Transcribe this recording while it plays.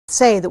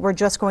say that we're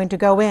just going to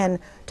go in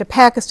to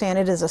Pakistan.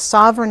 It is a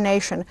sovereign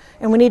nation,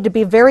 and we need to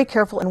be very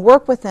careful and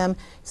work with them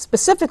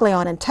specifically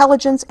on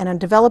intelligence and on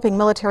developing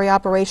military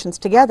operations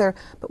together,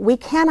 but we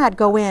cannot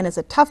go in as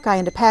a tough guy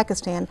into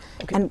Pakistan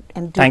and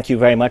do Thank you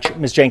very much.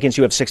 Ms. Jenkins,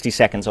 you have 60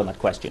 seconds on that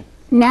question.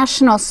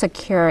 National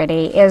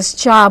security is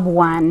job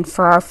one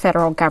for our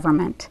federal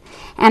government.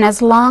 And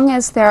as long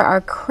as there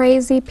are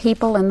crazy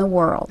people in the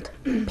world,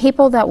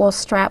 people that will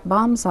strap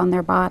bombs on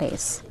their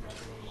bodies,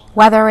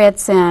 whether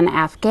it's in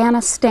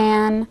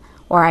Afghanistan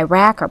or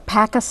Iraq or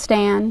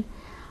Pakistan,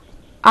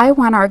 I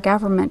want our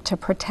government to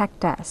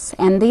protect us.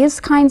 And these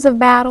kinds of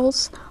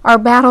battles are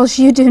battles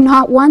you do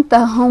not want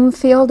the home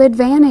field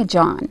advantage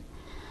on.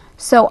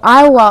 So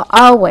I will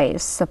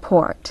always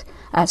support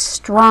a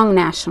strong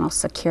national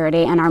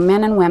security and our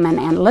men and women,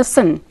 and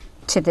listen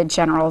to the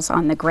generals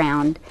on the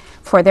ground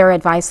for their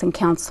advice and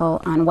counsel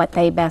on what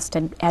they best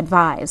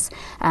advise.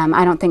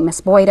 I don't think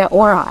Ms. Boyda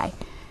or I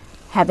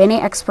have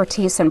any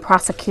expertise in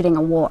prosecuting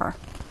a war,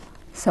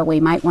 so we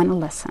might want to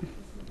listen.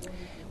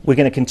 We're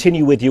going to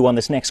continue with you on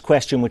this next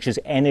question, which is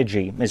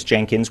energy, Ms.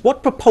 Jenkins.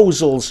 What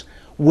proposals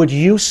would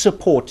you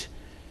support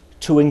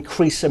to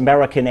increase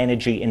American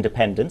energy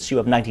independence? You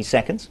have 90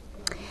 seconds.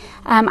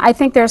 I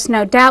think there's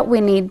no doubt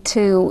we need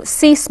to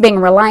cease being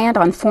reliant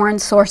on foreign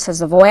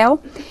sources of oil,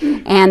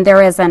 and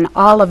there is an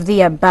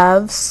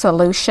all-of-the-above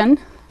solution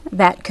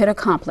that could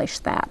accomplish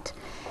that.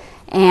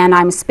 And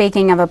I'm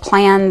speaking of a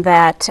plan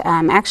that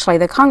actually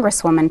the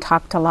Congresswoman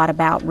talked a lot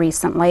about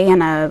recently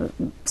in a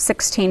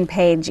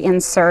 16-page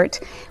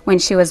insert when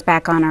she was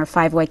back on her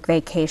 5-week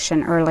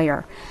vacation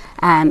earlier.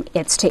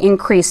 It's to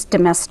increase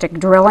domestic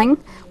drilling.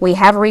 We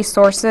have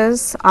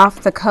resources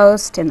off the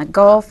coast, in the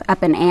Gulf,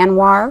 up in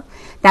Anwar.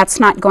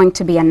 That's not going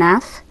to be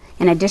enough.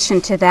 In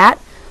addition to that,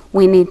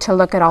 we need to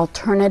look at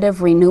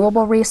alternative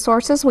renewable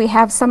resources. We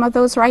have some of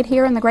those right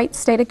here in the great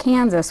state of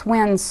Kansas: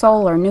 wind,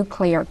 solar,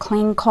 nuclear,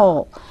 clean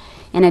coal.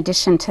 In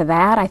addition to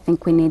that, I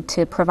think we need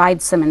to provide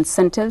some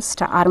incentives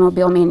to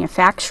automobile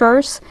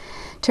manufacturers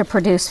to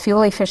produce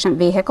fuel-efficient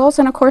vehicles.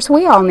 And of course,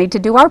 we all need to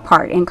do our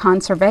part in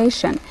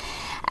conservation.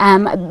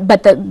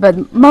 But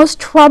the most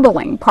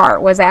troubling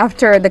part was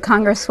after the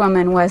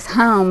Congresswoman was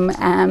home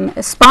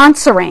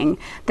sponsoring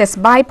this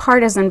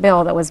bipartisan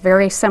bill that was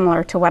very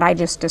similar to what I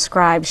just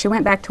described. She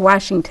went back to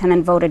Washington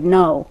and voted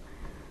no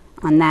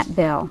on that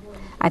bill.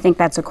 I think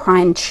that's a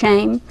crying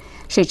shame.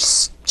 She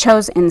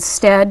chose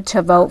instead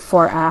to vote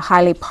for a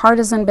highly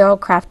partisan bill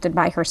crafted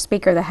by her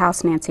Speaker of the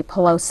House, Nancy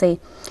Pelosi,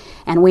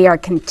 and we are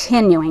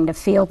continuing to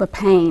feel the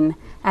pain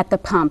at the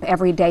pump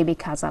every day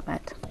because of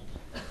it.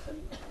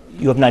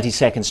 You have 90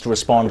 seconds to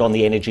respond on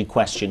the energy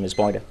question, Ms.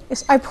 Boyda.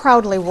 Yes, I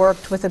proudly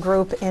worked with a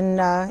group in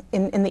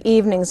the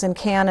evenings in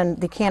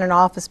the Cannon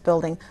office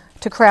building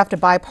to craft a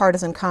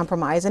bipartisan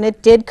compromise, and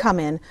it did come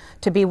in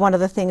to be one of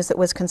the things that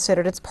was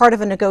considered. It's part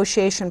of a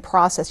negotiation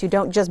process. You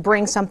don't just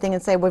bring something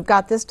and say, we've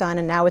got this done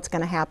and now it's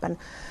going to happen.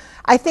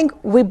 I think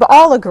we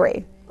all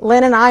agree,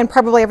 Lynn and I and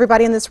probably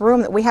everybody in this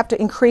room, that we have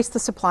to increase the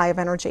supply of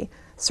energy,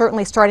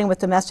 certainly starting with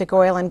domestic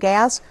oil and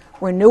gas,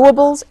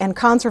 renewables, and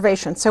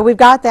conservation. So we've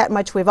got that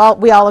much. We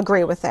all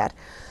agree with that.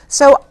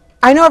 So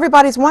I know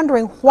everybody's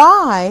wondering,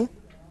 why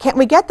can't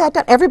we get that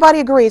done? Everybody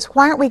agrees.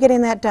 Why aren't we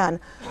getting that done?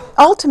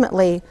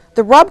 Ultimately,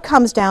 the rub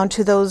comes down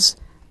to those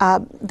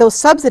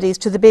subsidies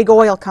to the big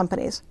oil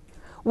companies.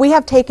 We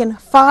have taken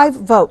 5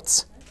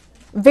 votes,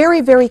 very,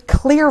 very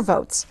clear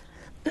votes,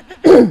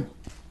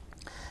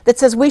 that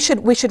says we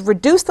should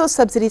reduce those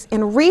subsidies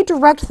and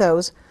redirect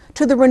those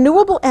to the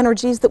renewable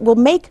energies that will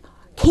make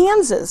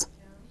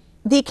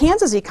the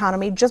Kansas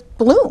economy just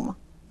bloom.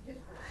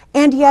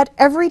 And yet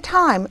every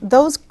time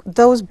those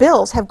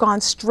bills have gone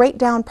straight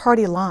down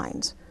party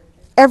lines.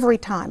 Every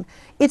time.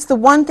 It's the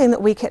one thing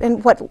that we can,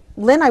 and what,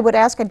 Lynn, I would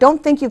ask, I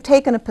don't think you've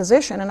taken a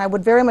position, and I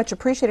would very much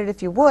appreciate it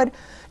if you would.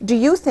 Do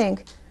you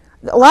think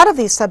a lot of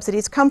these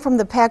subsidies come from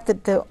the fact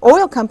that the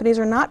oil companies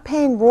are not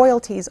paying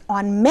royalties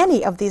on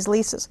many of these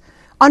leases,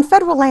 on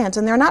federal lands,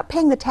 and they're not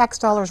paying the tax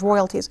dollars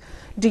royalties?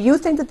 Do you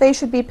think that they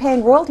should be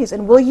paying royalties,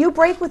 and will you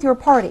break with your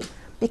party?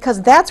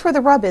 Because that's where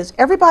the rub is.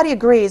 Everybody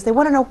agrees. They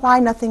want to know why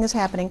nothing is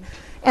happening.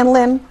 And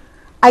Lynn,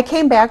 I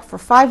came back for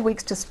 5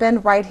 weeks to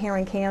spend right here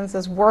in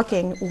Kansas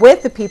working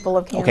with the people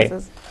of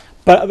Kansas.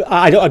 Okay.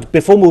 But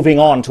before moving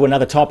on to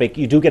another topic,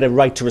 you do get a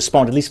right to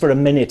respond, at least for a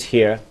minute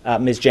here,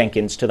 Ms.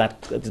 Jenkins,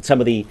 to some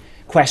of the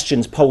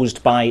questions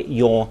posed by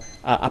your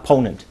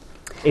opponent,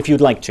 if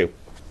you'd like to.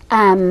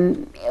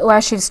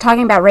 Well, she was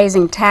talking about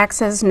raising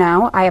taxes.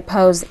 No, I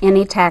oppose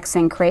any tax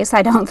increase.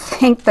 I don't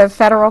think the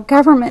federal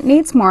government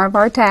needs more of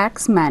our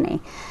tax money.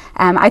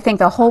 I think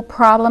the whole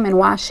problem in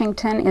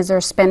Washington is they're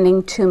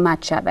spending too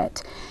much of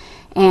it.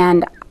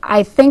 And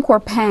I think we're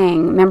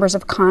paying members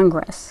of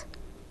Congress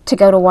to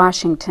go to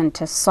Washington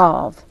to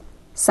solve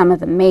some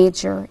of the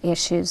major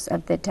issues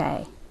of the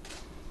day.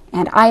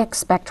 And I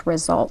expect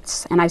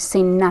results, and I've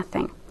seen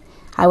nothing.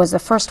 I was the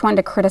first one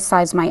to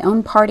criticize my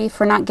own party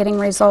for not getting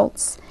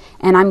results,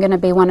 and I'm going to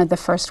be one of the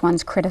first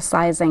ones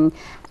criticizing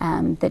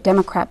the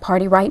Democrat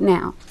Party right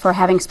now for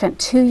having spent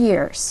 2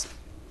 years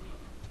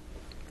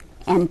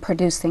and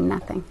producing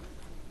nothing.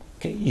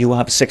 Okay, you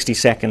have 60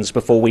 seconds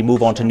before we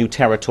move on to new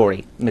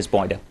territory, Ms.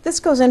 Boyda. This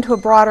goes into a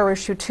broader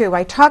issue too.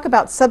 I talk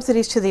about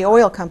subsidies to the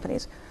oil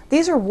companies.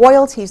 These are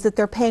royalties that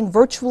they're paying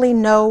virtually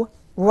no,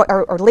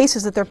 or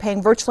leases that they're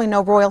paying virtually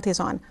no royalties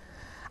on.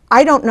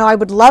 I don't know, I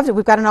would love to,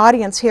 we've got an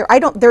audience here.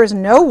 There is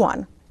no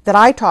one that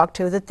I talk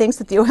to that thinks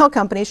that the oil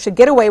companies should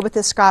get away with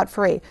this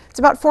scot-free. It's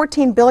about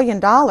 $14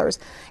 billion,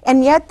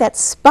 and yet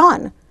that's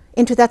spun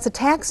into that's a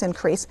tax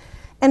increase.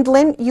 And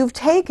Lynn, you've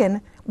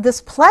taken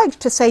this pledge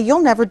to say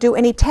you'll never do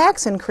any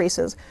tax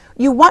increases.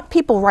 You want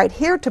people right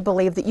here to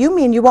believe that you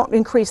mean you won't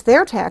increase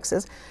their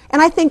taxes,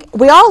 and I think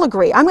we all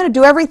agree. I'm going to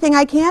do everything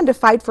I can to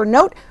fight for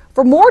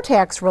more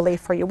tax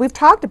relief for you. We've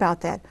talked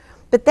about that.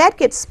 But that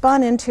gets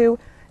spun into,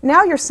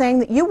 now you're saying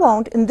that you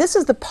won't, and this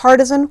is the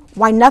partisan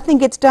why nothing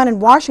gets done in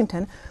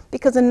Washington,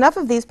 because enough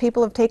of these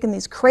people have taken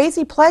these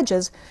crazy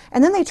pledges,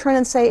 and then they turn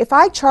and say, if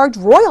I charge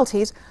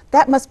royalties,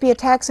 that must be a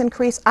tax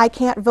increase. I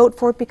can't vote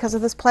for it because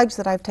of this pledge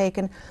that I've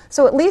taken.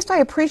 So at least I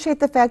appreciate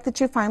the fact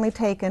that you've finally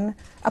taken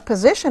a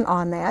position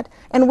on that,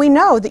 and we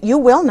know that you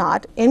will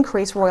not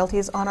increase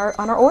royalties on our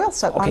oil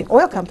on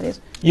oil companies.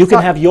 You can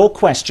have your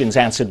questions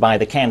answered by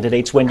the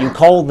candidates when you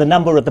call the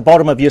number at the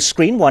bottom of your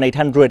screen,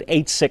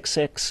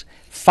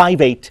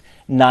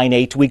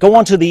 1-800-866-5898. We go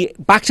on to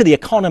back to the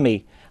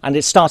economy. And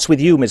it starts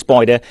with you, Ms.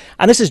 Boyda.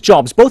 And this is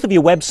jobs. Both of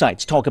your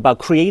websites talk about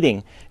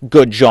creating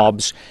good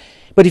jobs.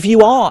 But if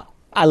you are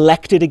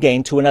elected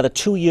again to another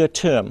 2-year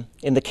term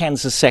in the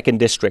Kansas 2nd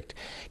District,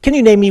 can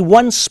you name me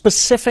one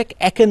specific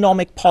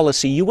economic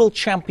policy you will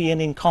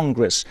champion in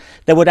Congress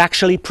that would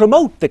actually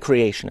promote the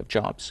creation of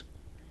jobs?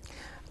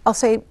 I'll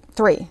say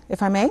 3,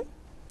 if I may,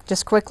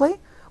 just quickly.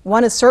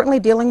 One is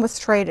certainly dealing with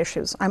trade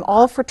issues. I'm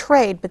all for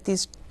trade, but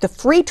the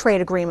free trade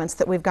agreements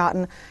that we've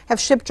gotten have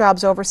shipped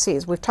jobs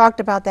overseas. We've talked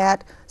about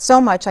that so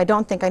much, I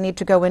don't think I need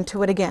to go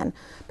into it again.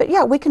 But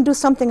yeah, we can do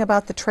something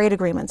about the trade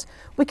agreements.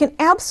 We can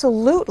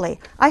absolutely,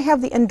 I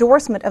have the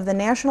endorsement of the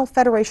National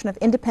Federation of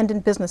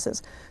Independent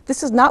Businesses.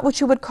 This is not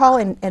what you would call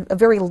a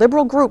very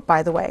liberal group,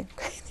 by the way.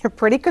 They're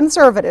pretty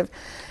conservative.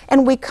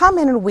 And we come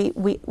in and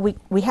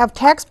we have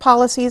tax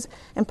policies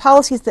and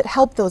policies that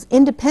help those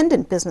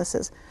independent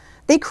businesses.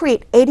 They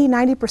create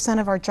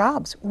 80–90% of our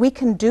jobs. We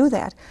can do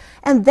that.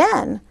 And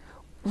then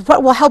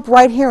what will help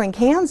right here in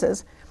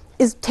Kansas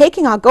is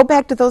I'll go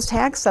back to those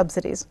tax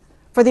subsidies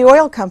for the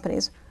oil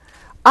companies.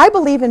 I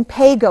believe in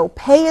pay-go,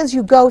 pay as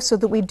you go, so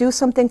that we do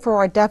something for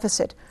our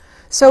deficit.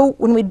 So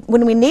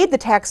when we need the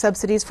tax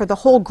subsidies for the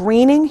whole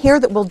greening here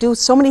that will do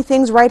so many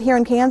things right here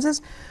in Kansas,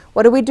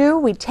 what do?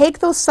 We take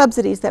those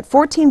subsidies, that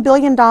 $14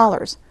 billion,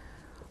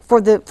 for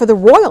the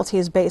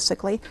royalties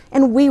basically,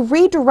 and we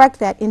redirect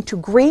that into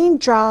green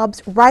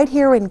jobs right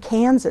here in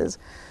Kansas.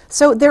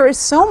 So there is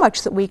so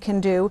much that we can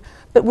do,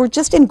 but we're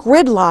just in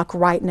gridlock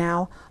right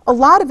now. A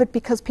lot of it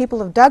because people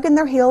have dug in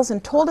their heels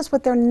and told us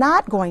what they're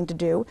not going to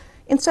do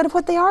instead of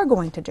what they are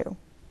going to do.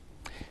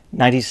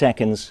 90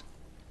 seconds,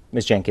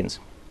 Ms. Jenkins.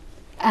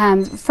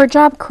 For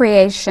job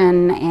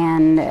creation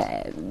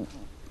and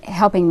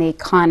helping the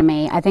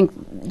economy, I think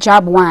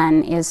job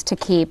one is to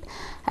keep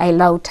a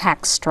low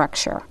tax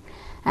structure.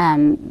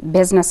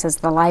 Business is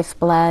the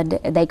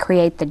lifeblood. They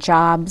create the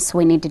jobs.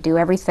 We need to do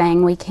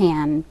everything we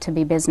can to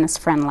be business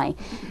friendly.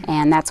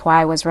 And that's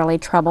why I was really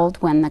troubled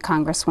when the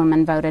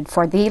Congresswoman voted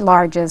for the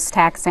largest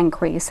tax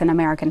increase in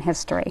American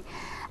history.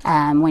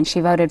 When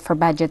she voted for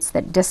budgets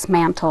that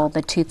dismantle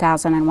the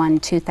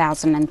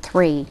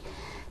 2001-2003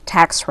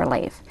 tax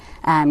relief.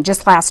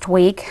 Just last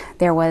week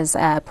there was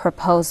a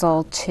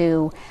proposal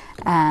to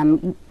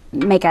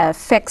make a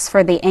fix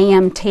for the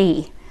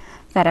AMT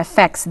that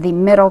affects the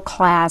middle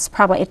class.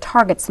 Probably it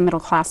targets the middle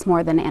class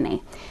more than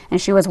any.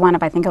 And she was one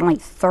of, I think, only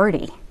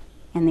 30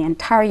 in the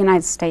entire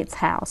United States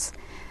House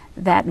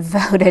that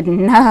voted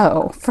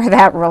no for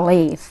that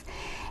relief.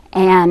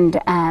 And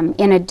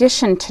in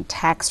addition to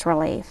tax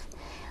relief,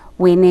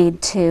 we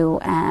need to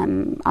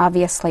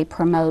obviously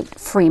promote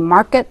free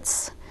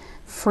markets,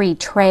 free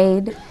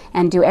trade,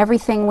 and do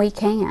everything we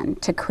can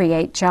to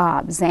create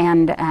jobs.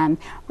 And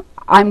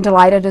I'm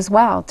delighted as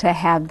well to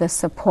have the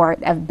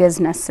support of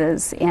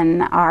businesses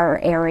in our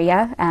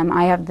area.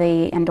 I have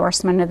the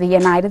endorsement of the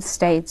United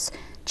States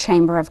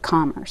Chamber of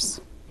Commerce.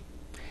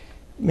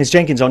 Ms.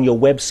 Jenkins, on your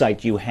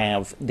website you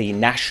have the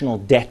national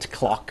debt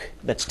clock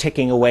that's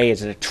ticking away.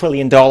 Is it $1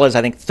 trillion?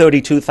 I think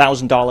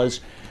 $32,000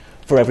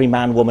 for every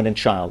man, woman and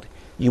child.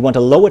 You want to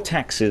lower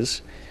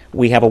taxes.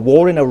 We have a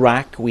war in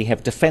Iraq. We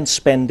have defense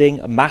spending,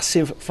 a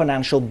massive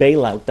financial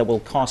bailout that will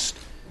cost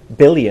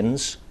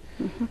billions.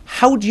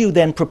 How do you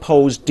then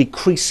propose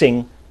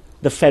decreasing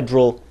the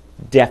federal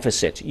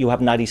deficit? You have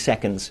 90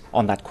 seconds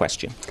on that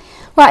question.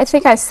 Well, I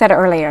think I said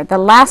earlier, the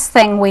last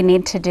thing we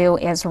need to do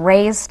is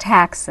raise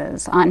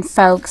taxes on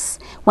folks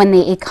when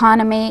the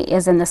economy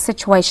is in the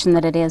situation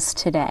that it is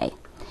today.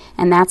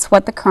 And that's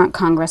what the current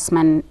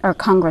congressman or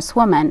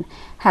congresswoman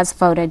has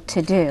voted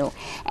to do.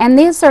 And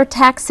these are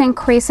tax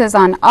increases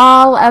on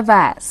all of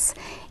us.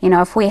 You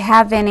know, if we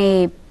have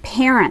any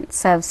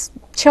parents of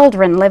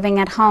children living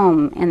at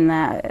home in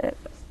the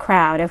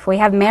crowd, if we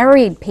have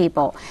married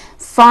people,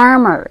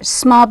 farmers,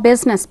 small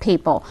business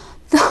people,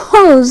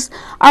 those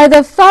are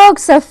the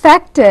folks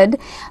affected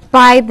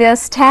by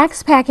this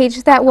tax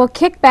package that will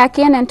kick back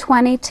in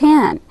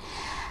 2010.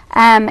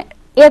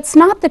 It's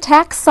not the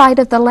tax side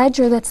of the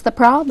ledger that's the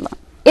problem.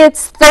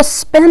 It's the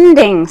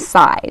spending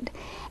side.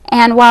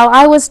 And while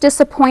I was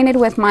disappointed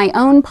with my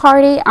own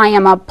party, I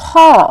am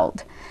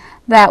appalled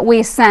that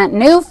we sent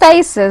new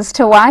faces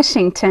to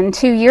Washington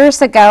 2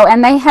 years ago,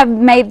 and they have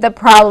made the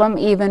problem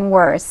even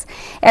worse.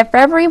 If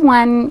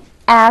everyone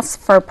asked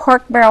for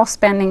pork barrel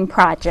spending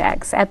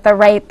projects at the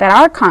rate that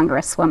our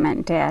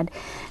Congresswoman did,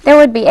 there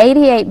would be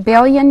 $88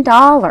 billion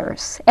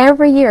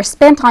every year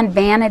spent on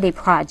vanity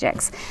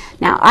projects.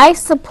 Now, I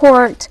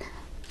support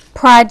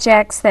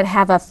projects that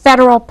have a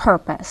federal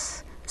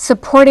purpose,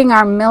 supporting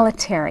our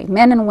military,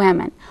 men and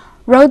women,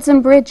 roads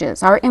and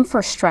bridges, our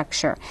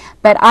infrastructure,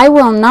 but I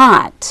will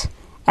not,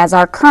 as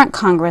our current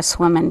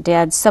Congresswoman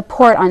did,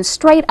 support on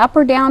straight up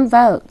or down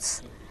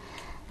votes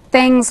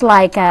things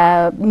like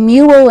a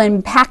Mule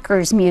and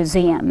Packers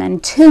Museum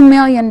and $2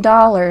 million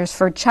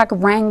for Chuck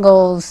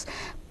Rangel's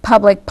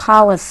Public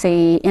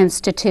Policy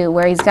Institute,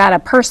 where he's got a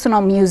personal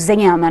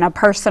museum and a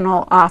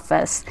personal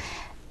office.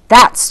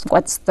 That's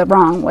what's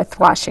wrong with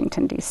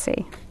Washington,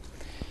 D.C.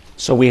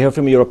 So we heard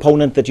from your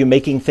opponent that you're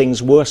making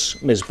things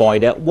worse, Ms.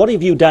 Boyda. What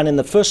have you done in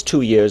the first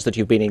 2 years that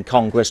you've been in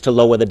Congress to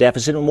lower the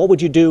deficit, and what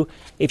would you do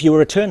if you were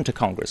returned to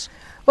Congress?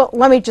 Well,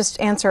 let me just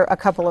answer a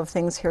couple of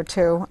things here,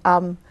 too.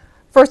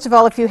 First of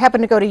all, if you happen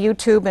to go to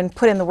YouTube and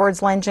put in the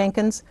words Lynn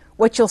Jenkins,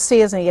 what you'll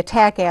see is the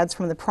attack ads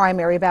from the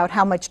primary about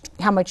how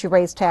much you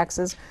raise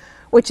taxes,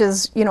 which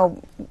is, you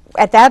know,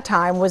 at that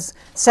time was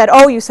said,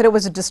 oh, you said it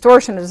was a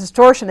distortion.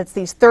 It's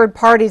these third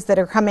parties that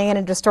are coming in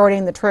and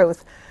distorting the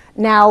truth.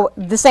 Now,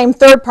 the same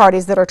third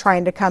parties that are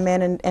trying to come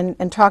in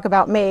and talk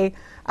about me,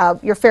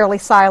 you're fairly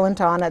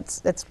silent on.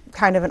 It's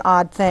kind of an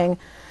odd thing.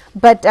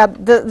 But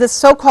the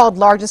so-called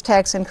largest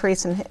tax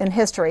increase in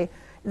history,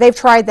 they've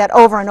tried that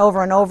over and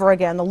over and over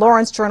again. The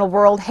Lawrence Journal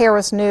World,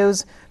 Harris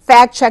News,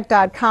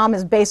 factcheck.com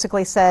has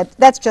basically said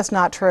that's just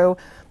not true.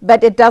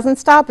 But it doesn't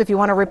stop. If you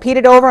want to repeat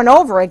it over and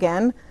over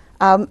again,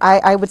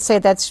 I would say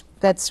that's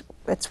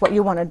what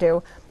you want to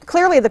do.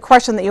 Clearly, the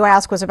question that you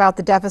asked was about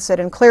the deficit,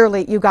 and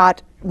clearly you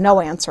got no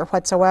answer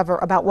whatsoever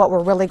about what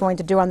we're really going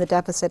to do on the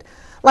deficit.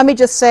 Let me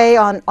just say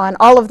on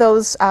all of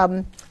those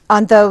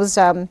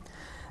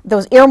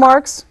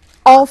earmarks,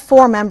 all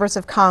 4 members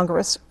of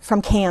Congress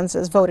from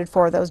Kansas voted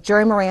for those.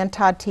 Jerry Moran,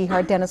 Todd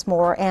Tiahrt, Dennis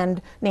Moore,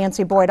 and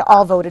Nancy Boyda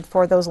all voted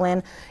for those,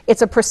 Lynn.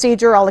 It's a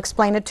procedure. I'll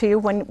explain it to you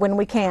when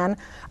we can.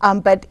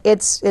 But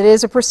it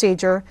is a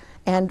procedure.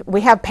 And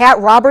we have Pat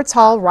Roberts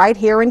Hall right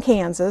here in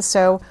Kansas.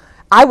 So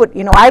I would,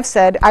 you know, I've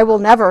said I will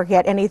never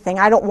get anything.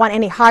 I don't want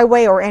any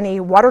highway or any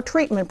water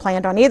treatment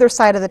plant on either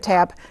side of the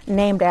tap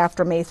named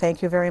after me.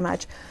 Thank you very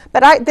much.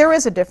 But there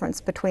is a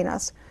difference between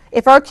us.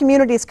 If our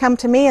communities come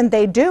to me, and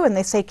they do, and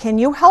they say, can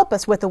you help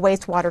us with a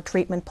wastewater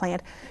treatment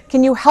plant?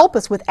 Can you help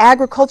us with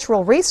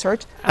agricultural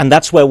research? And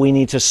that's where we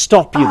need to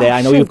stop you there.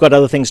 I know you've got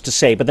other things to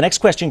say, but the next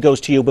question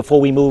goes to you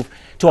before we move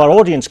to our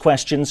audience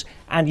questions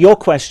and your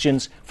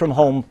questions from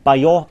home by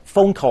your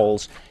phone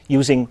calls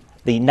using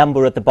the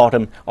number at the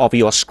bottom of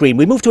your screen.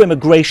 We move to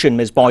immigration,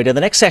 Ms. Boyda.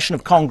 The next session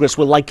of Congress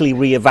will likely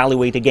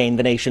re-evaluate again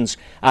the nation's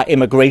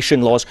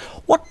immigration laws.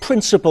 What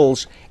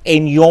principles,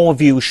 in your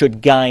view,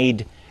 should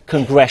guide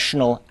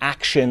congressional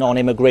action on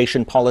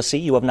immigration policy?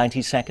 You have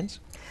 90 seconds.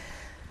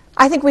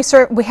 I think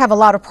we have a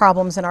lot of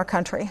problems in our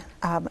country.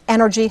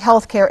 Energy,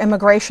 healthcare,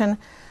 immigration.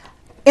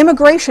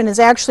 Immigration is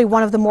actually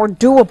one of the more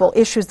doable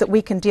issues that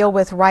we can deal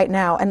with right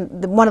now,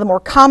 and one of the more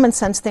common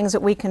sense things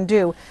that we can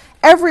do.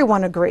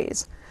 Everyone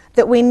agrees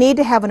that we need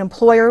to have an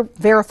employer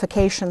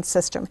verification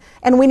system,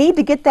 and we need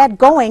to get that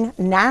going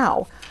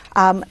now.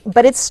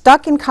 But it's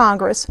stuck in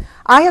Congress.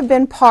 I have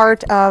been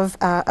part of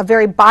a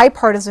very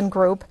bipartisan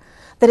group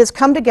that has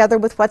come together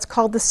with what's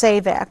called the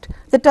SAVE Act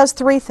that does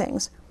 3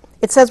 things.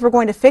 It says we're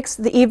going to fix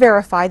the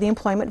E-Verify, the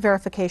employment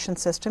verification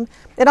system.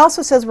 It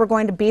also says we're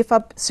going to beef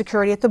up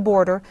security at the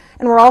border,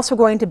 and we're also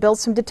going to build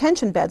some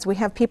detention beds. We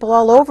have people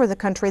all over the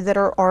country that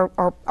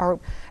are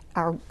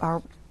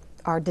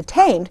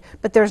detained,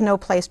 but there's no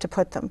place to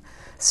put them.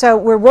 So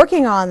we're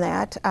working on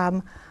that.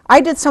 I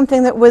did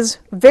something that was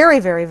very,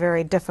 very,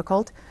 very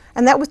difficult,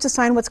 and that was to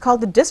sign what's called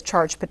the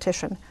discharge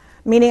petition.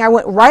 Meaning I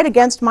went right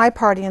against my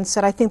party and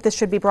said I think this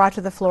should be brought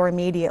to the floor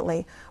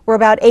immediately. We're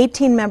about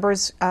 18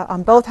 members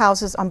on both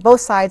houses, on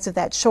both sides of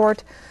that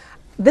short.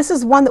 This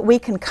is one that we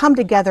can come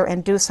together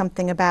and do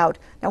something about.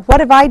 Now, what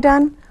have I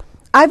done?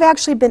 I've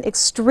actually been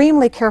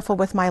extremely careful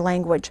with my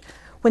language.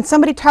 When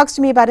somebody talks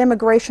to me about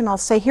immigration, I'll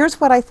say, here's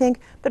what I think,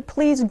 but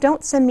please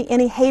don't send me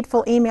any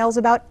hateful emails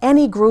about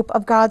any group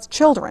of God's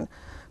children.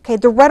 Okay,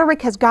 the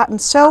rhetoric has gotten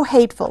so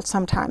hateful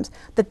sometimes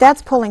that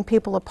that's pulling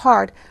people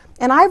apart.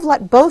 And I've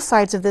let both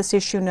sides of this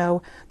issue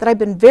know that I've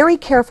been very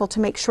careful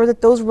to make sure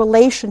that those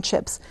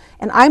relationships,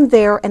 and I'm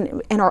there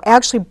and are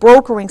actually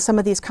brokering some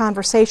of these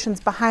conversations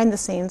behind the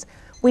scenes.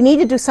 We need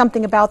to do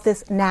something about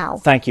this now.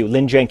 Thank you.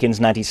 Lynn Jenkins,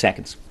 90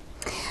 seconds.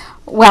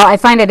 Well, I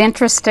find it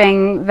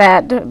interesting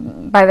that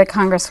by the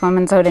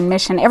Congresswoman's own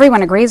admission,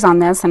 everyone agrees on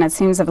this, and it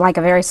seems like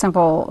a very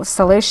simple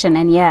solution,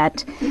 and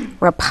yet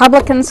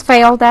Republicans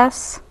failed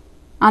us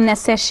on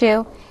this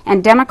issue,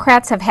 and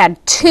Democrats have had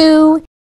 2